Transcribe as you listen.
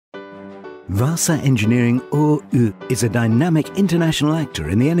Wasa Engineering OÜ is a dynamic international actor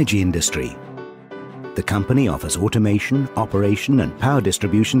in the energy industry. The company offers automation, operation and power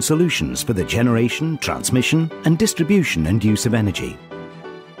distribution solutions for the generation, transmission and distribution and use of energy.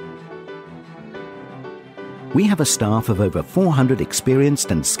 We have a staff of over 400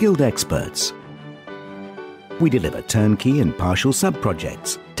 experienced and skilled experts. We deliver turnkey and partial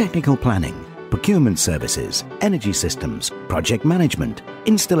sub-projects, technical planning, procurement services, energy systems, project management,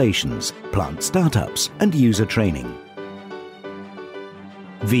 installations, plant startups and user training.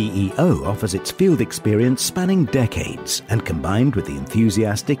 VEO offers its field experience spanning decades and combined with the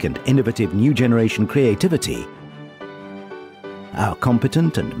enthusiastic and innovative new generation creativity, our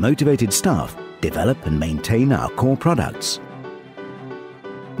competent and motivated staff develop and maintain our core products.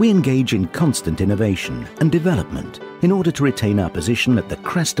 We engage in constant innovation and development in order to retain our position at the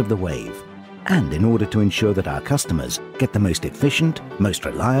crest of the wave and in order to ensure that our customers get the most efficient, most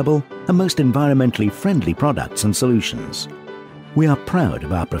reliable and most environmentally friendly products and solutions. We are proud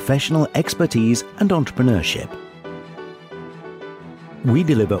of our professional expertise and entrepreneurship. We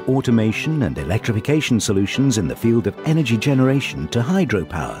deliver automation and electrification solutions in the field of energy generation to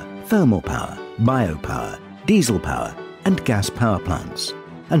hydropower, thermal power, biopower, diesel power and gas power plants,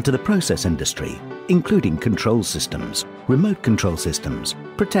 and to the process industry, including control systems, remote control systems,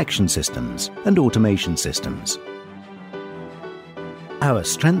 protection systems and automation systems. Our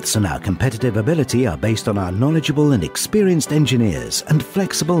strengths and our competitive ability are based on our knowledgeable and experienced engineers and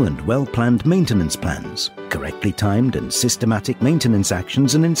flexible and well-planned maintenance plans, correctly timed and systematic maintenance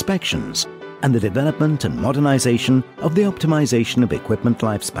actions and inspections, and the development and modernization of the optimization of equipment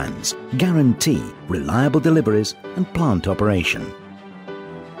lifespans, guarantee reliable deliveries and plant operation.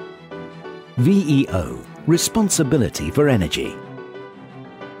 VEO, responsibility for energy.